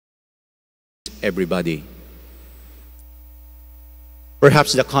everybody.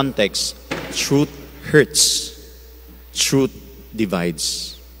 Perhaps the context, truth hurts, truth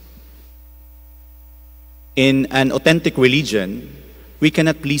divides. In an authentic religion, we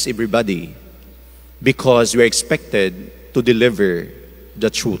cannot please everybody because we are expected to deliver the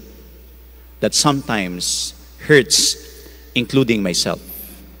truth that sometimes hurts, including myself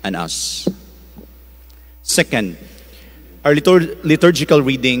and us. Second, our liturgical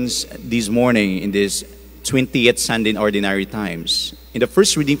readings this morning in this 20th Sunday in Ordinary Times. In the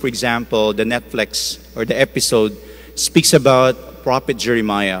first reading, for example, the Netflix or the episode speaks about Prophet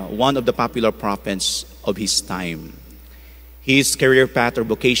Jeremiah, one of the popular prophets of his time. His career path or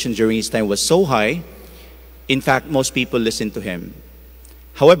vocation during his time was so high, in fact, most people listened to him.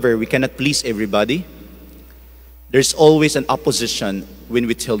 However, we cannot please everybody. There's always an opposition when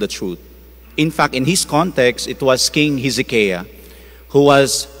we tell the truth. In fact, in his context, it was King Hezekiah, who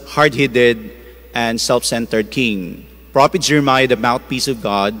was hard-headed and self-centered king. Prophet Jeremiah, the mouthpiece of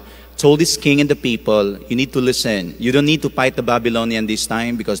God, told his king and the people, you need to listen. You don't need to fight the Babylonians this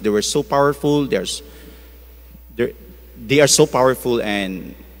time because they were so powerful. They are so powerful,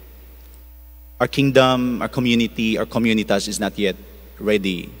 and our kingdom, our community, our communitas is not yet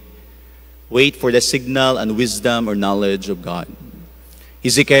ready. Wait for the signal and wisdom or knowledge of God.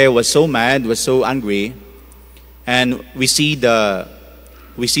 Hezekiah was so mad, was so angry, and we see the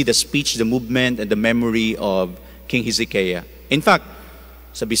speech, the movement, and the memory of King Hezekiah. In fact,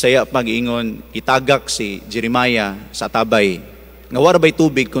 sa Bisaya pag-ingon, itagak si Jeremiah sa tabay. Nga wala ba'y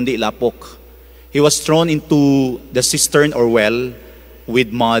tubig kundi lapok. He was thrown into the cistern or well with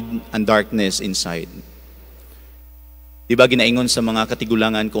mud and darkness inside. Diba ginaingon sa mga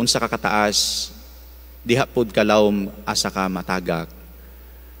katigulangan, kung sa kakataas, diha pud kalawom asa ka matagak.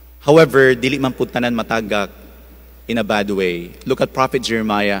 However, dili man pud tanan matagak in a bad way. Look at Prophet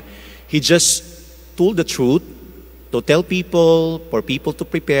Jeremiah. He just told the truth to tell people, for people to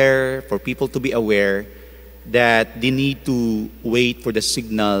prepare, for people to be aware that they need to wait for the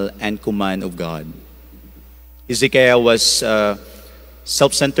signal and command of God. Hezekiah was a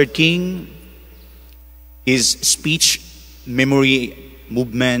self-centered king. His speech, memory,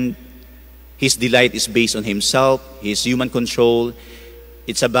 movement, his delight is based on himself, his human control.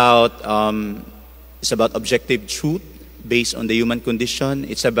 It's about objective truth based on the human condition.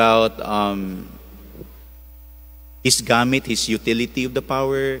 It's about his gamit, his utility of the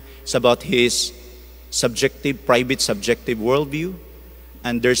power. It's about his subjective, private, subjective worldview.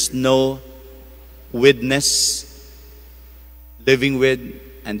 And there's no witness living with,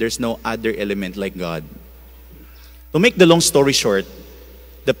 and there's no other element like God. To make the long story short,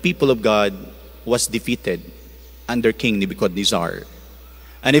 the people of God was defeated under King Nebuchadnezzar.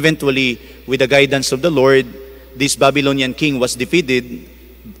 And eventually, with the guidance of the Lord, this Babylonian king was defeated.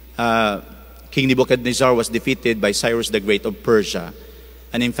 King Nebuchadnezzar was defeated by Cyrus the Great of Persia.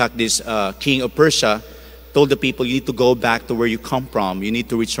 And in fact, this king of Persia told the people, you need to go back to where you come from. You need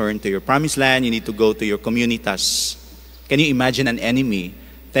to return to your promised land. You need to go to your communitas. Can you imagine an enemy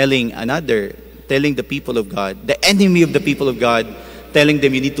telling the people of God, the enemy of the people of God, telling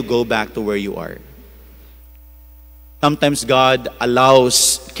them you need to go back to where you are? Sometimes God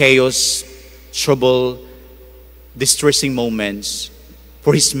allows chaos, trouble, distressing moments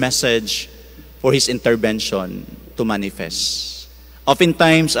for His message, for His intervention to manifest.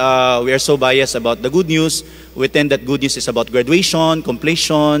 Oftentimes, we are so biased about the good news. We think that good news is about graduation,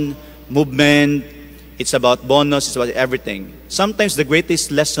 completion, movement. It's about bonus. It's about everything. Sometimes the greatest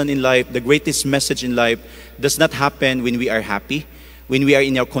lesson in life, the greatest message in life does not happen when we are happy, when we are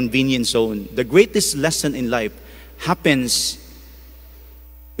in our convenience zone. The greatest lesson in life happens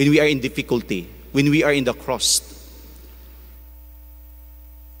when we are in difficulty, when we are in the cross.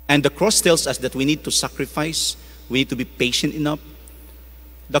 And the cross tells us that we need to sacrifice, we need to be patient enough.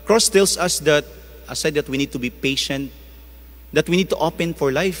 The cross tells us that, aside that we need to be patient, that we need to open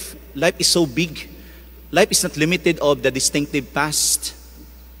for life. Life is so big. Life is not limited of the distinctive past.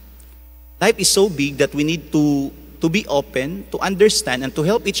 Life is so big that we need to be open, to understand, and to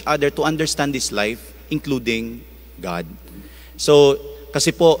help each other to understand this life, including God. So,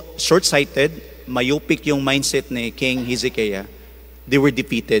 kasi po, short-sighted, myopic yung mindset ni King Hezekiah. They were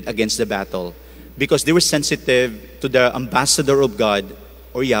defeated against the battle because they were sensitive to the ambassador of God,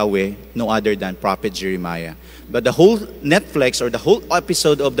 or Yahweh, no other than Prophet Jeremiah. But the whole Netflix or the whole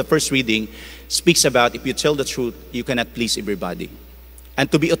episode of the first reading speaks about if you tell the truth, you cannot please everybody.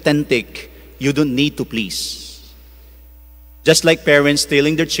 And to be authentic, you don't need to please. Just like parents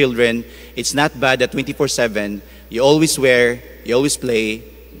telling their children, it's not bad that 24/7, you always wear, you always play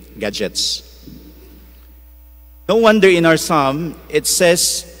gadgets. No wonder in our psalm, it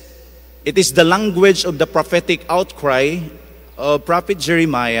says, It is the language of the prophetic outcry of Prophet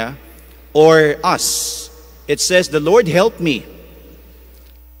Jeremiah or us. It says, "The Lord help me.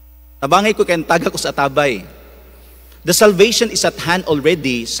 Tabangay ko kaya taga ko sa tabay." The salvation is at hand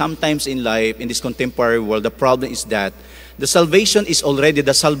already. Sometimes in life, in this contemporary world, the problem is that the salvation is already,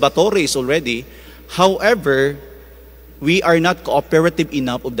 the Salvatore is already. However, we are not cooperative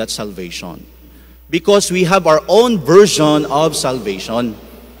enough of that salvation. Because we have our own version of salvation.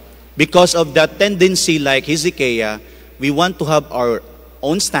 Because of that tendency like Hezekiah, we want to have our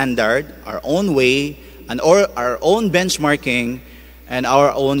own standard, our own way, and our own benchmarking, and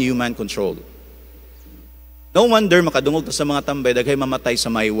our own human control. No wonder makadungog ta sa mga tambay, daghay mamatay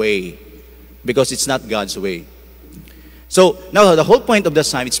sa my way. Because it's not God's way. So, now the whole point of the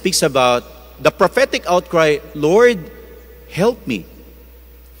psalm, it speaks about the prophetic outcry, "Lord, help me."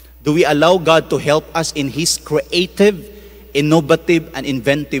 Do we allow God to help us in His creative, innovative, and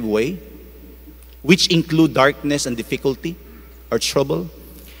inventive way, which include darkness and difficulty or trouble?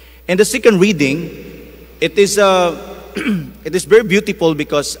 In the second reading, it is it is very beautiful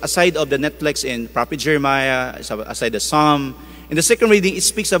because aside of the Netflix in Prophet Jeremiah, aside the Psalm, in the second reading, it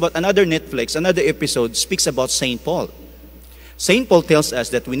speaks about another Netflix, another episode speaks about Saint Paul. Saint Paul tells us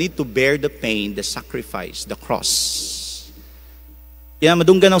that we need to bear the pain, the sacrifice, the cross. Kaya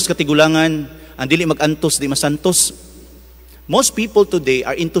madunggan ako sa katigulangan, ang dili mag-antos, di masantos. Most people today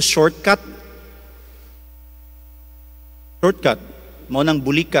are into shortcut. Shortcut. Mao nang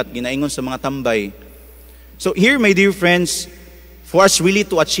bulikat, ginaingon sa mga tambay. So here, my dear friends, for us really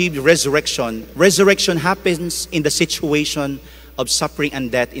to achieve resurrection, resurrection happens in the situation of suffering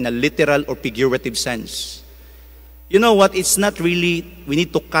and death in a literal or figurative sense. You know what? It's not really, we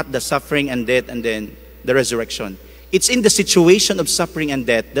need to cut the suffering and death and then the resurrection. It's in the situation of suffering and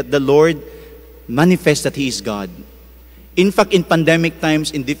death that the Lord manifests that He is God. In fact, in pandemic times,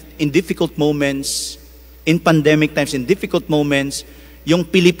 in difficult moments, yung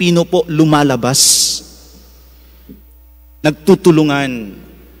Pilipino po lumalabas. Nagtutulungan.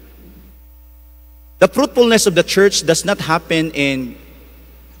 The fruitfulness of the church does not happen in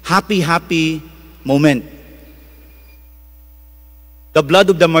happy moment. The blood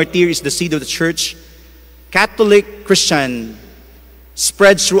of the martyr is the seed of the church. Catholic Christian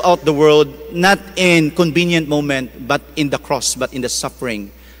spreads throughout the world, not in convenient moment, but in the cross, but in the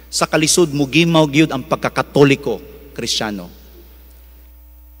suffering. Sa kalisod, mugimaw gyud ang pagkakatoliko, Kristiyano.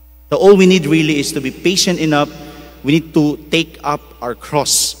 So all we need really is to be patient enough. We need to take up our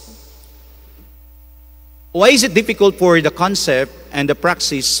cross. Why is it difficult for the concept and the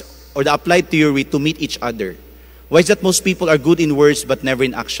praxis or the applied theory to meet each other? Why is it that most people are good in words but never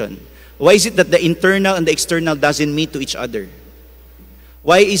in action? Why is it that the internal and the external doesn't meet to each other?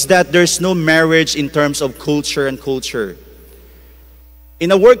 Why is that there's no marriage in terms of culture and culture? In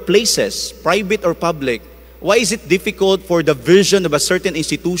the workplaces, private or public, why is it difficult for the vision of a certain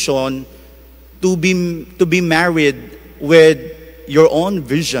institution to be married with your own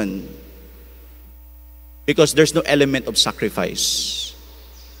vision? Because there's no element of sacrifice.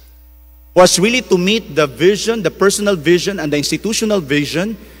 For us really to meet the vision, the personal vision, and the institutional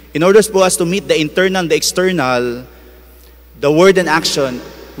vision, in order for us to meet the internal and the external, the word and action,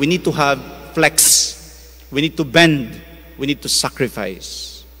 we need to have flex. We need to bend. We need to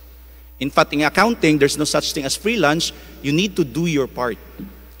sacrifice. In fact, in accounting, there's no such thing as free lunch. You need to do your part.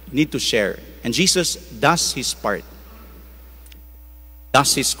 You need to share. And Jesus does His part.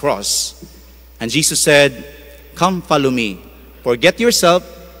 Does His cross. And Jesus said, "Come, follow me. Forget yourself,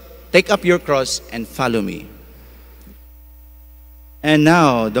 take up your cross, and follow me." And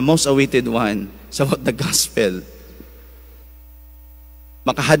now, the most awaited one, is about the gospel.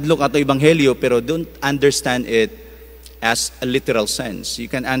 Makahadlok ato ebanghelyo, pero don't understand it as a literal sense. You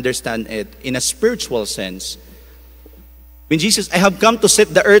can understand it in a spiritual sense. When Jesus, "I have come to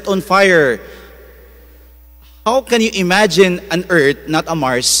set the earth on fire." How can you imagine an earth, not a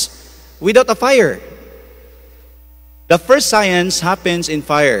Mars, without a fire? The first science happens in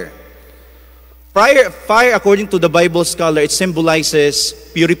fire. Fire, according to the Bible scholar, it symbolizes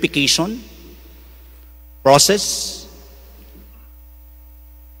purification, process,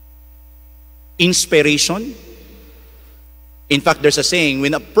 inspiration. In fact, there's a saying,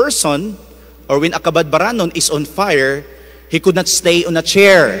 when a person or when a kabadbaranon is on fire, he could not stay on a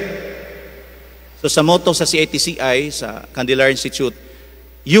chair. So sa motto sa CITCI, sa Candelaria Institute,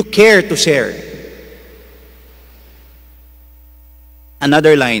 you care to share.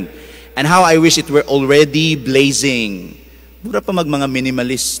 Another line, and how I wish it were already blazing. Mura pa mga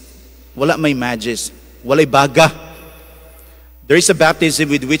minimalist. Wala may magis. Wala'y baga. There is a baptism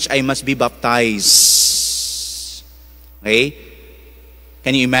with which I must be baptized. Okay?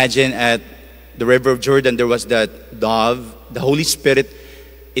 Can you imagine at the river of Jordan, there was that dove. The Holy Spirit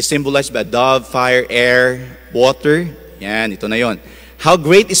is symbolized by dove, fire, air, water. Yan, ito na yon. How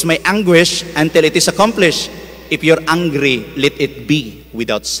great is my anguish until it is accomplished. If you're angry, let it be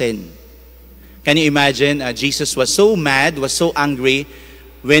without sin. Can you imagine? Jesus was so mad, was so angry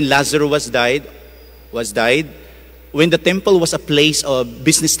when Lazarus was died, when the temple was a place of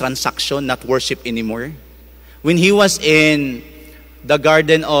business transaction, not worship anymore. When he was in the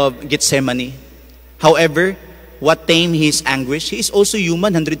Garden of Gethsemane. However, what tamed his anguish? He is also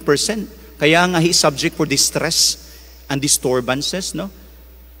human, 100%. Kaya nga he is subject for distress and disturbances, no?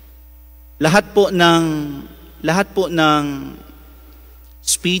 Lahat po ng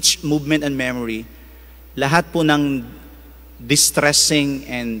speech, movement, and memory, lahat po ng distressing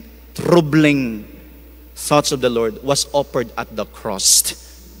and troubling thoughts of the Lord was offered at the cross.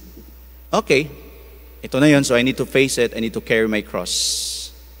 Okay, ito na yun, so I need to face it, I need to carry my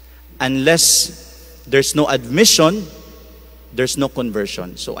cross. Unless there's no admission, there's no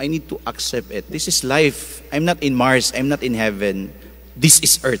conversion. So I need to accept it. This is life. I'm not in Mars, I'm not in heaven. This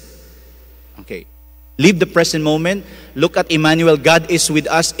is earth. Okay. Live the present moment. Look at Emmanuel. God is with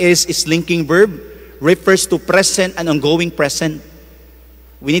us. Is linking verb. Refers to present and ongoing present.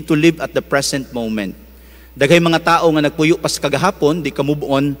 We need to live at the present moment. Daghay mga tao nga nagpuyo pas kagahapon, di ka move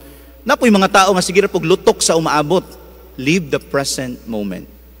on. Napoy mga tao nga sige pag lutok sa umaabot. Live the present moment.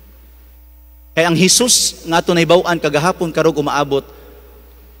 Kaya ang Jesus nga ito naibawaan kagahapon karog umaabot,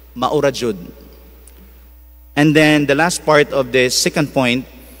 maura jud. And then the last part of the second point,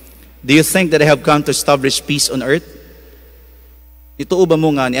 do you think that I have come to establish peace on earth? Ito ba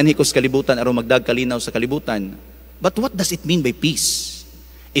mo nga, nianhi ko sa kalibutan, aron magdag kalinaw sa kalibutan. But what does it mean by peace?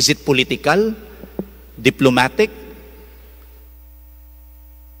 Is it political? Diplomatic?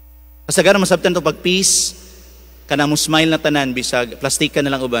 Kasagaran masabtan to pag peace, kana mo smile na tanan, bisag, plastika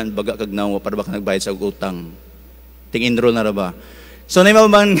na lang uban, baga kagnaw, para baka nagbayad sa utang. Ting-enroll na ba? So, na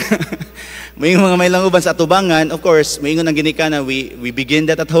bang may mga may lang uban sa atubangan, of course, may ingon ang ginikana, we begin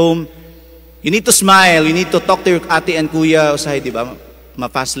that at home. You need to smile, you need to talk to your ate and kuya, usahay, di ba?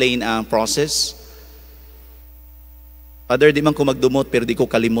 Ma-fast lane ang process. Father, di man ko magdumot, pero di ko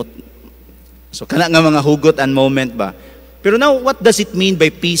kalimot. So, kana nga mga hugot and moment ba? Pero now, what does it mean by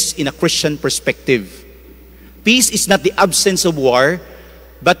peace in a Christian perspective? Peace is not the absence of war,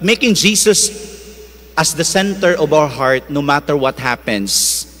 but making Jesus as the center of our heart no matter what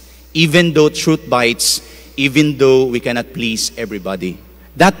happens, even though truth bites, even though we cannot please everybody.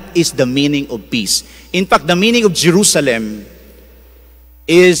 That is the meaning of peace. In fact, the meaning of Jerusalem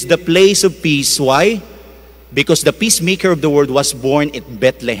is the place of peace. Why? Because the peacemaker of the world was born in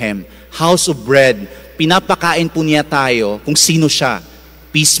Bethlehem, house of bread. Pinapakain po niya tayo kung sino siya,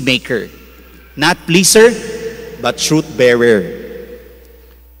 peacemaker. Not pleaser, but truth bearer.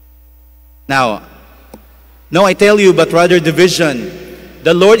 Now, no, I tell you, but rather division.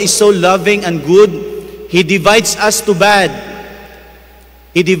 The Lord is so loving and good, He divides us to bad.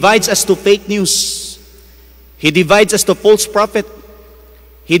 He divides us to fake news. He divides us to false prophet.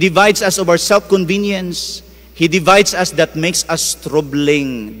 He divides us of our self-convenience. He divides us that makes us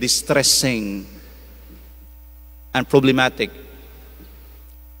troubling, distressing, and problematic.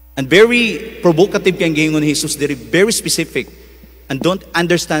 And very provocative kang gingon Jesus, very specific, and don't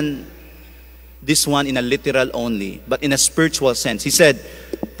understand this one in a literal only, but in a spiritual sense. He said,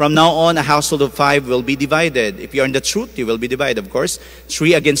 from now on, a household of 5 will be divided. If you are in the truth, you will be divided, of course.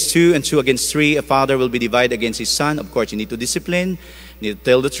 3 against 2 and 2 against 3. A father will be divided against his son. Of course, you need to discipline. You need to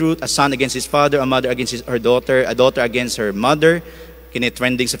tell the truth. A son against his father, a mother against her daughter, a daughter against her mother. Kini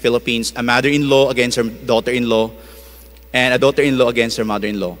trending sa Philippines. A mother-in-law against her daughter-in-law, and a daughter-in-law against her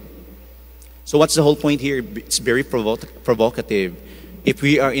mother-in-law. So what's the whole point here? It's very provocative. If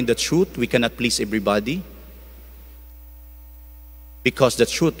we are in the truth, we cannot please everybody, because the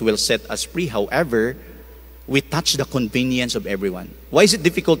truth will set us free. However, we touch the convenience of everyone. Why is it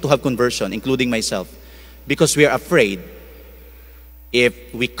difficult to have conversion, including myself? Because we are afraid if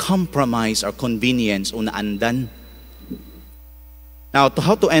we compromise our convenience on andan. Now,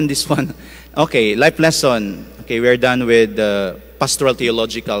 how to end this one? Okay, life lesson. Okay, we are done with the pastoral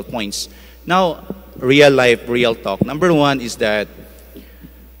theological points. Now, real life, real talk. Number 1 is that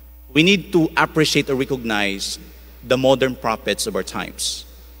we need to appreciate or recognize the modern prophets of our times.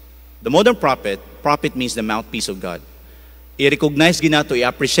 The modern prophet means the mouthpiece of God. I-recognize ginato,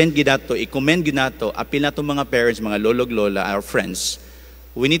 i-appreciate ginato, i-commend ginato, apil nato mga parents, mga lolog, lola, our friends.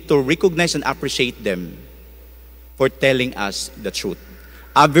 We need to recognize and appreciate them for telling us the truth.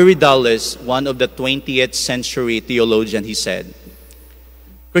 Avery Dulles, one of the 20th century theologian, he said,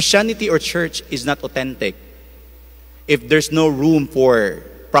 Christianity or church is not authentic if there's no room for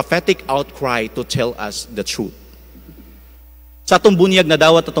prophetic outcry to tell us the truth. Sa atong bunyag na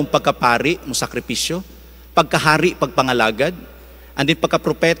dawat atong pagkapari, mo sakripisyo, pagkahari, pagpangalagad, and then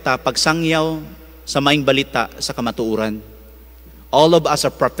pagkapropeta, pagsangyaw sa maing balita sa kamatuuran. All of us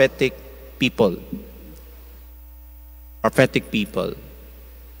are prophetic people. Prophetic people.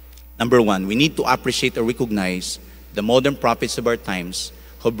 Number one, we need to appreciate or recognize the modern prophets of our times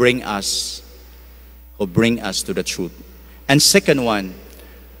who bring us to the truth. And second one,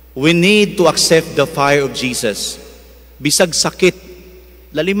 we need to accept the fire of Jesus. Bisag sakit,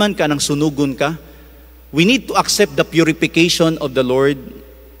 laliman ka ng sunugon ka, we need to accept the purification of the Lord,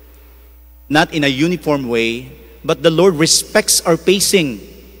 not in a uniform way, but the Lord respects our pacing.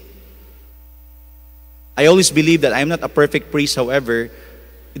 I always believe that I'm not a perfect priest, however,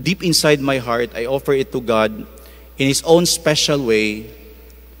 deep inside my heart, I offer it to God in His own special way,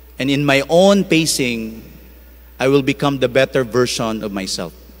 and in my own pacing, I will become the better version of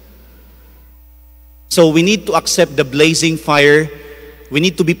myself. So we need to accept the blazing fire. We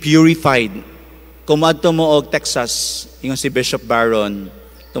need to be purified. Kung madto mo og Texas, yung si Bishop Baron,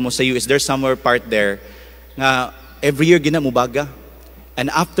 tumo sa US, there's somewhere part there, nga every year gina mo baga. And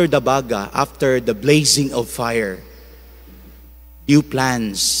after the baga, after the blazing of fire, new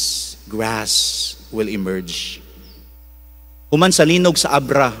plants, grass will emerge. Human sa linog sa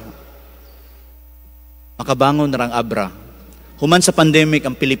Abra, makabangon ra ang Abra. Human sa pandemic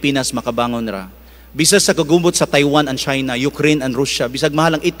ang Pilipinas, makabangon ra. Bisag sa kagubot sa Taiwan and China, Ukraine and Russia, bisag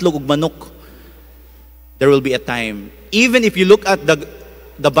mahalang itlog ug manok, there will be a time. Even if you look at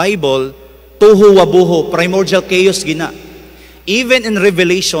the Bible, tuho wabuho, primordial chaos gina. Even in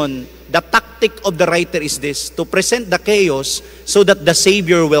Revelation, the tactic of the writer is this, to present the chaos so that the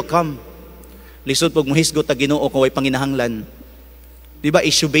Savior will come. Lisod pag muhisgot ta Ginoo kung way panginahanglan. Di ba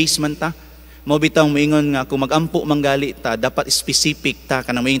issue-based man ta? Mo bitang moingon nga kung magampo manggali ta, dapat specific ta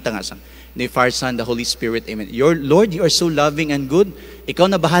kanang moingon ta nga sang the Father, Son, the Holy Spirit. Amen. Your Lord, you are so loving and good.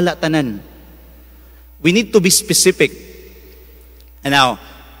 Ikaw na bahala tanan. We need to be specific. And now,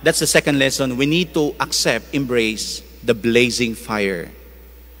 that's the second lesson. We need to accept, embrace the blazing fire,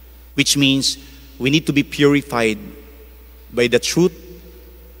 which means we need to be purified by the truth,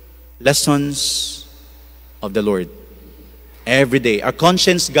 lessons of the Lord. Every day. Our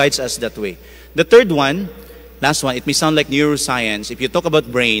conscience guides us that way. The third one, last one, it may sound like neuroscience. If you talk about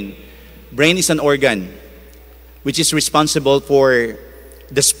brain is an organ which is responsible for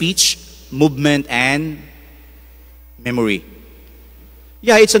the speech, movement, and memory.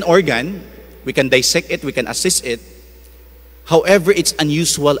 Yeah, it's an organ. We can dissect it, we can assist it. However, it's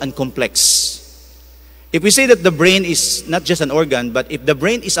unusual and complex. If we say that the brain is not just an organ, but if the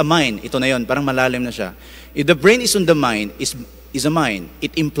brain is a mind, ito na yun, parang malalim na siya. If the brain is on the mind, is a mind,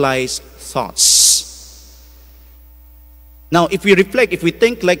 it implies thoughts. Now, if we reflect, if we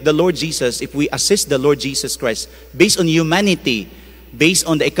think like the Lord Jesus, if we assist the Lord Jesus Christ, based on humanity, based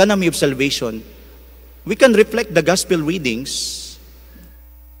on the economy of salvation, we can reflect the gospel readings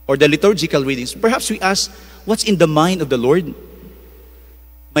or the liturgical readings. Perhaps we ask, what's in the mind of the Lord?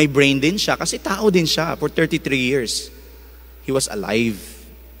 May brain din siya, kasi tao din siya for 33 years. He was alive.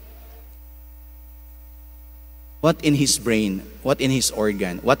 What in his brain? What in his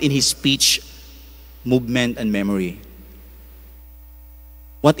organ? What in his speech, movement, and memory?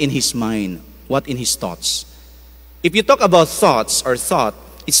 What in his mind? What in his thoughts? If you talk about thoughts or thought,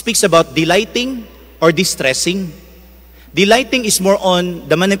 it speaks about delighting or distressing. Delighting is more on,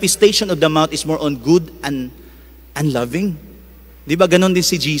 the manifestation of the mouth is more on good and loving. Di ba ganon din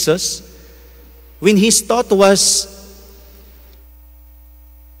si Jesus? When his thought was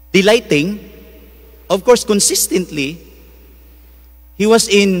delighting, of course, consistently, he was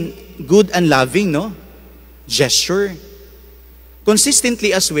in good and loving, no? Gesture.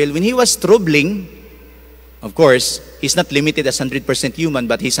 Consistently as well, when he was troubling, of course, he's not limited as 100% human,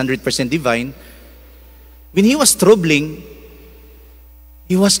 but he's 100% divine. When he was troubling,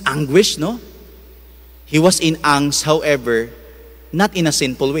 he was anguished, no? He was in angst, however, not in a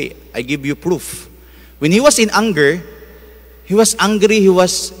sinful way. I give you proof. When he was in anger, he was angry, he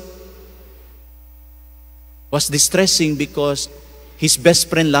was distressing because his best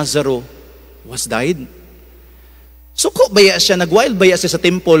friend Lazaro was died. Suko baya siya, nag-wild baya siya sa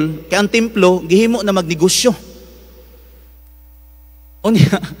temple, kaya ang templo, gihimo na magnegosyo. O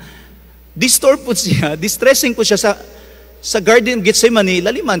niya, disturb po siya, distressing po siya sa Garden of Gethsemane,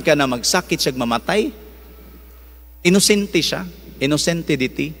 laliman ka na magsakit siya, mamatay. Inosente siya,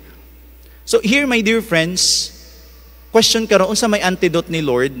 innocentility. So here, my dear friends, question ka roon sa may antidote ni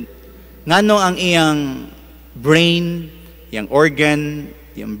Lord, ngano ang iyang brain, iyang organ,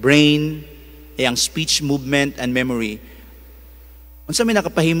 iyang brain, iyang speech, movement, and memory, unsa may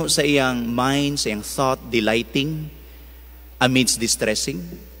nakapahimo sa iyang mind, sa iyang thought, delighting amidst distressing,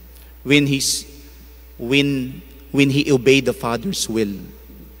 when he obeyed the Father's will.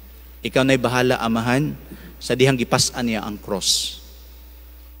 Ikaw na'y bahala, amahan, sa dihang gipas-an niya ang cross.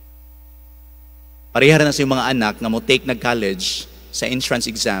 Parehara na sa iyong mga anak nga mo take nag-college sa entrance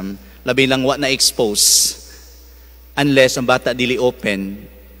exam, labi lang wa na-expose unless ang bata dili open,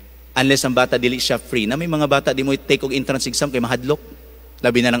 unless ang bata dili siya free. Na may mga bata di mo take og entrance exam kay mahadlok,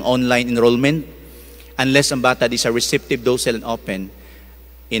 labi na ng online enrollment, unless ang bata di siya receptive, docile, and open.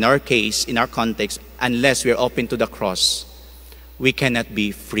 In our case, in our context, unless we are open to the cross, we cannot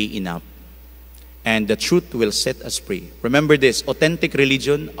be free enough. And the truth will set us free. Remember this, authentic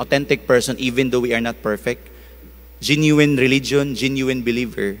religion, authentic person, even though we are not perfect, genuine religion, genuine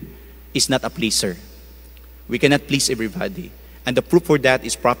believer, is not a pleaser. We cannot please everybody. And the proof for that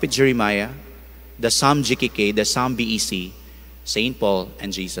is Prophet Jeremiah, the Psalm GKK, the Psalm BEC, Saint Paul,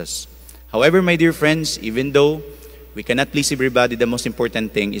 and Jesus. However, my dear friends, even though we cannot please everybody, the most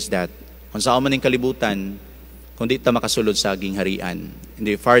important thing is that kung saan man ang kalibutan, kung di ta makasulod sa aging harian. In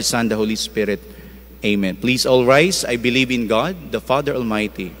the Father, Son, the Holy Spirit. Amen. Please all rise. I believe in God, the Father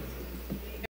Almighty,